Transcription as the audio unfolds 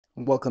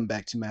Welcome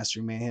back to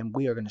Mastering Mayhem.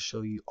 We are going to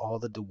show you all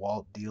the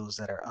DeWALT deals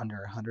that are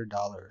under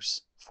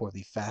 $100 for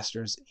the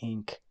Fasteners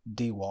Inc.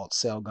 DeWALT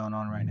sale going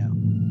on right now.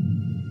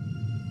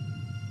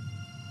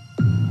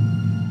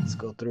 Let's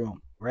go through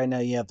them. Right now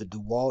you have the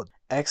DeWALT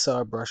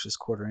XR brushless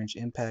 1/4-inch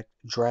impact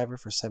driver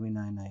for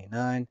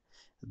 $79.99.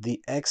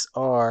 The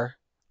XR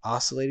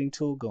oscillating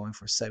tool going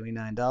for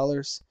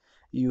 $79.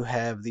 You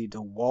have the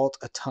DeWALT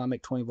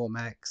Atomic 20V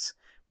Max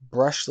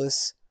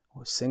brushless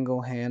or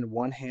single hand,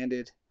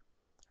 one-handed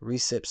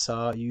recip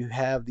saw. You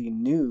have the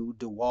new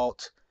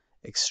DeWALT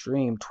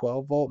XTREME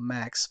 12V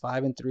Max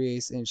 5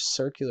 3/8 inch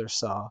circular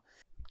saw.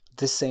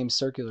 This same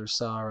circular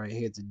saw right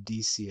here, the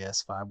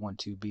DCS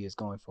 512B, is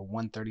going for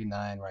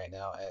 $139 right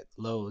now at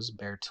Lowe's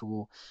Bare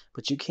Tool,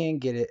 but you can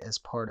get it as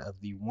part of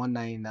the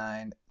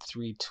 $199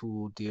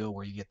 3-tool deal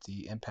where you get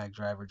the impact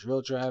driver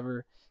drill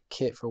driver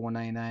kit for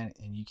 $199,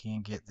 and you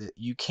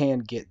can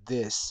get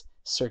this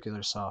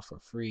circular saw for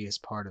free as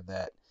part of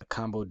that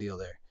combo deal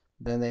there.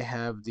 Then they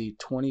have the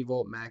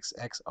 20V Max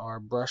XR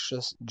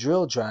brushless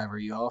drill driver,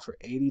 y'all, for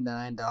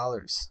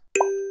 $89.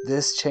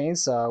 This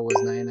chainsaw was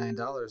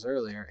 $99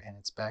 earlier, and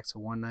it's back to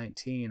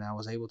 $119. I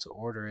was able to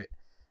order it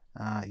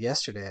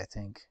yesterday, I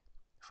think,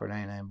 for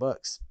 99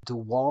 bucks.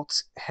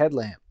 DeWALT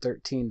headlamp,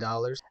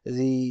 $13.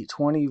 The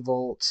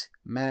 20V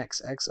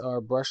Max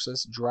XR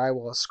brushless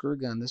drywall screw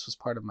gun. This was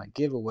part of my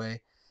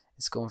giveaway.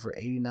 It's going for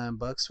 89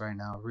 bucks right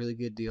now. Really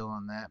good deal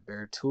on that.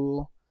 Bare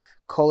Tool.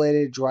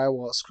 Collated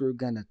drywall screw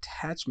gun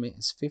attachment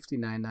is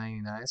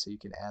 $59.99, so you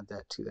can add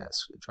that to that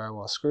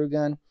drywall screw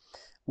gun.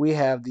 We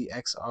have the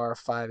XR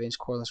 5-inch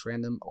cordless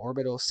random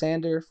orbital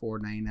sander for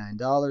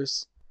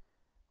 $99.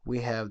 We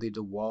have the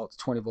DeWALT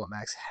 20V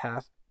Max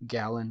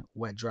half-gallon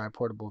wet dry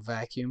portable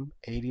vacuum,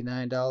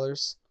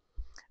 $89.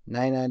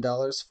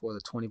 $99 for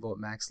the 20V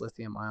Max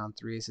lithium ion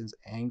 3/8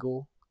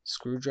 angle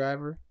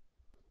screwdriver.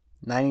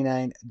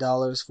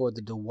 $99 for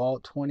the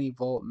DeWALT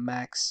 20V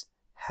Max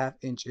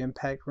half-inch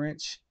impact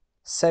wrench.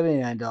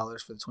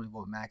 $79 for the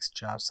 20V Max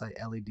job site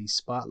LED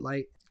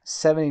spotlight.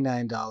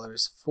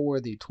 $79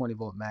 for the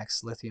 20V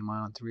Max lithium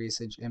ion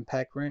 3/8 inch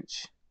impact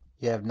wrench.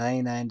 You have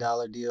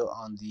 $99 deal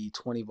on the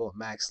 20V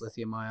Max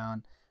lithium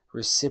ion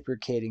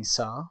reciprocating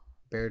saw,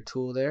 Bare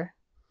Tool there.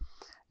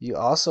 You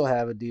also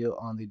have a deal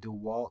on the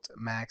DeWALT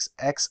Max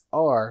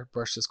XR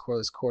brushless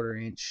cordless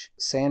 1/4-inch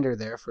sander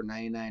there for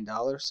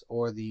 $99,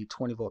 or the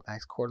 20V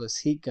Max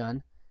cordless heat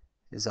gun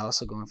is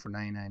also going for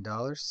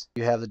 $99.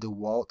 You have the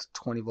DeWALT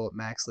 20V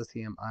Max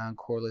lithium ion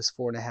cordless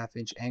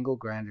 4.5-inch angle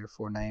grinder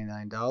for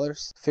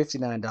 $99.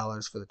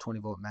 $59 for the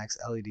 20V Max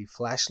LED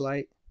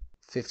flashlight.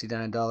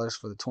 $59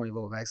 for the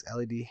 20V Max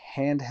LED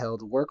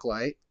handheld work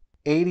light.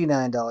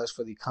 $89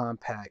 for the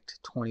compact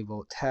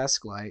 20V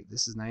task light.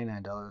 This is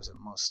 $99 at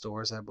most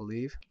stores, I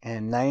believe.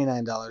 And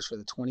 $99 for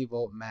the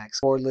 20V Max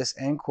cordless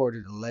and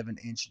corded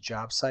 11-inch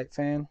job site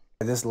fan.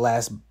 This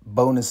last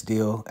bonus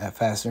deal at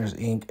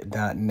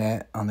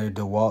FastenersInc.net on their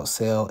DeWALT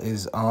sale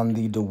is on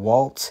the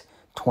DeWALT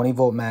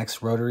 20V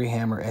Max rotary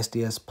hammer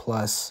SDS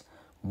Plus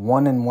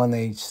 1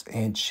 1/8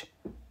 inch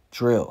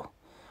drill.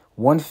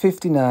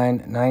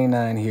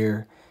 $159.99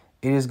 here.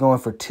 It is going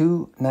for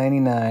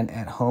 $299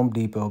 at Home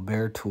Depot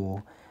Bare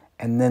Tool,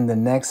 and then the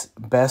next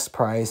best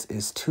price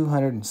is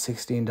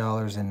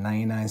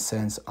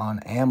 $216.99 on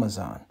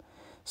Amazon.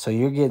 So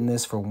you're getting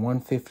this for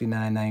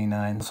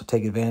 $159.99. So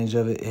take advantage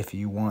of it if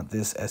you want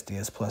this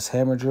SDS Plus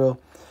hammer drill.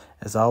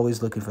 As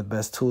always, looking for the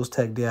best tools,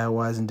 tech,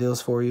 DIYs, and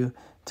deals for you.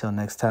 Till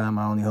next time,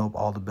 I only hope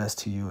all the best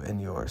to you and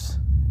yours.